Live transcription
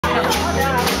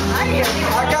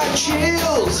I got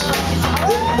chills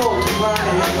that multiply,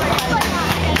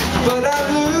 but I'm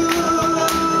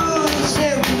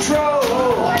losing control,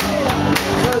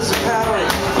 'cause the power,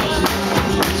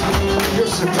 you're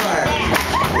surprised,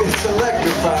 it's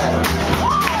electrifying.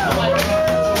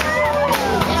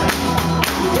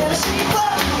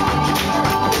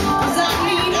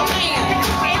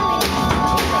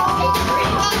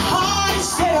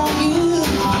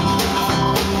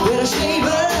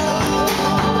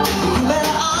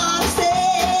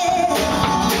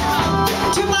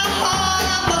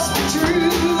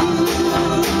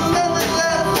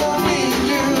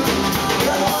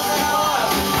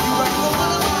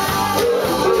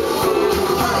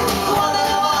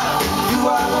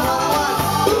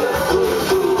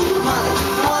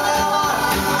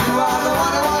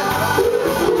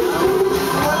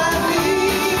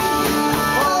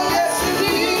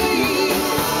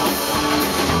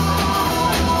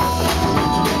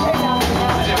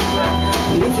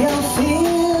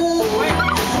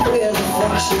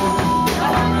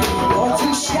 You're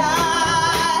too shy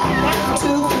to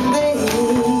convey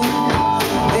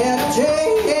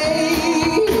meditate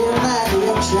in my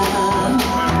direction.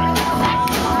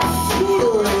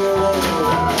 Feel your way.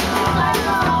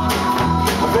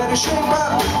 I better shape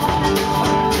up,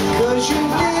 'cause you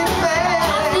need man.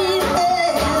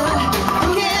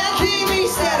 You can't keep me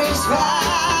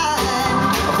satisfied.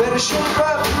 I better shape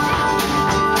up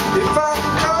if I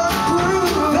come through.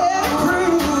 Better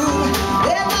prove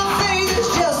that my faith is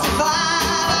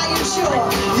justified. Are you sure?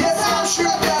 Yes, I'm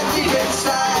sure that deep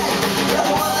inside, you're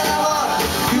the one that I want.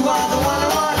 You are the one I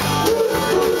want.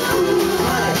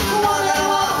 Honey, the one that I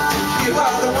want. You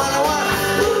are the one I want.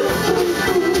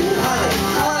 Honey,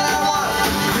 the one I want.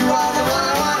 You are the one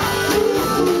I want.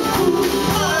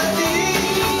 Honey,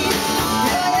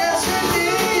 yeah, yes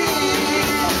indeed.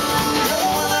 You're the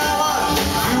one that I want.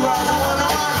 You are the one I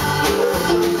want.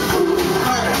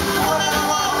 Honey, the one that I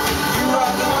want. You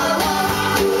are the one I want.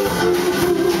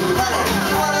 Honey,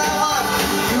 the one I want.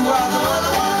 You are the one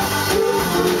I want.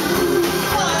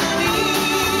 Honey,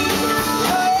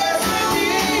 oh yes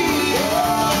indeed. You're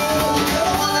the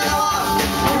one that I want.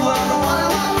 You are the one I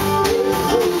want.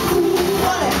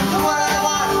 Honey, the one I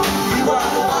want. You are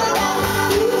the one I want.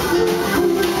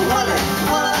 Honey, the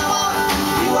one I want.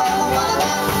 You are the one I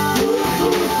want.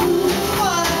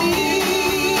 Honey,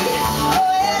 oh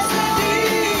yes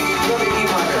indeed. Go to E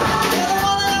minor. You're the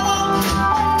one that I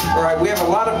want. All right, we have a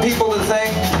lot of people to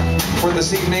thank for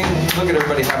this evening. Look at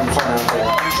everybody having fun out there.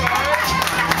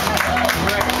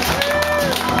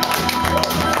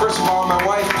 First of all, my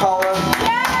wife, Paula.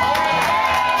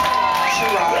 She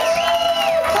rocks.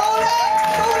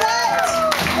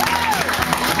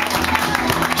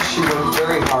 She worked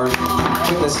very hard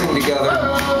putting this thing together,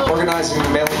 organizing the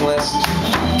mailing list,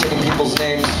 getting people's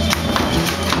names.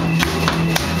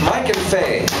 Mike and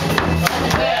Faye.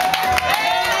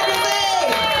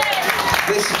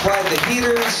 They supplied the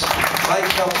heaters.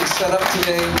 Mike helped me set up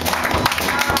today.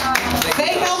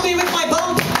 They helped me with my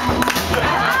bump.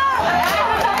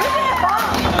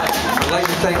 I'd like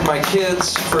to thank my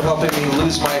kids for helping me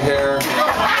lose my hair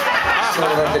so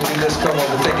that I could do this come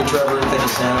over. Thank you, Trevor. Thank you,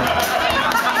 Sam.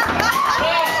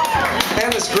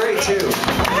 And it's great, too.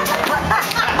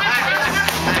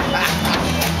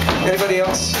 Anybody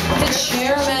else? The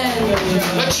chairman.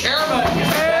 The chairman.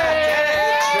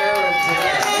 Sharon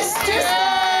today.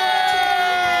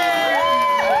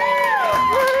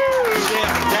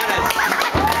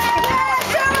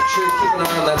 Make sure you keep an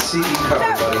eye on that CD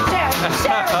cover, buddy.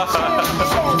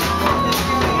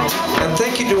 And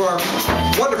thank you to our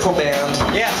wonderful band.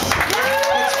 Yes.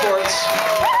 Good sports.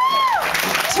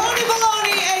 Tony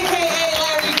Baloney, a.k.a.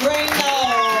 Larry Grano.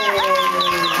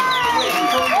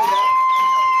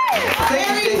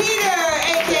 Larry Peter,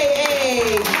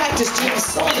 a.k.a. Cactus Jim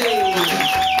Soldi.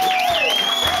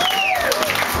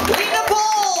 Lena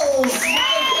Bowles,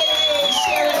 a.k.a.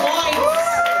 Sharon Whyte.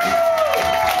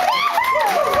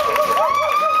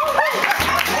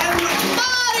 And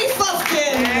Marty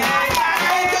Fufkin,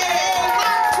 a.k.a.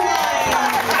 Marc.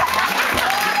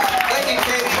 Thank you,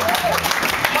 Katie.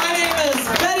 My name is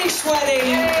Betty Sweaty,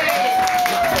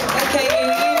 a.k.a.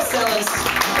 Selis.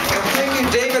 And thank you,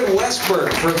 David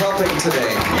Westberg, for helping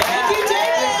today. Thank you,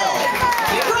 David.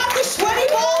 You brought the Sweaty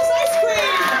Balls ice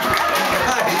cream.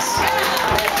 Nice.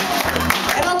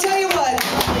 And I'll tell you what,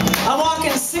 I'm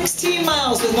walking 16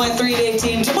 miles with my 3-day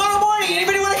team tomorrow morning.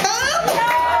 Anybody want to come?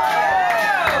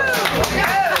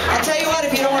 I'll tell you what,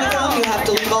 if you don't want to come, you have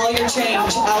to leave all your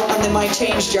change out on my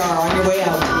change jar on your way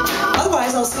out.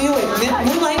 Otherwise, I'll see you at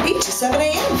Moonlight Beach at 7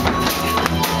 a.m.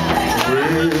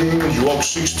 Well, you walk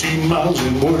 16 miles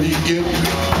and what do you get?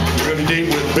 You're gonna date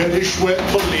with Betty. English word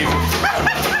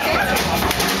believe.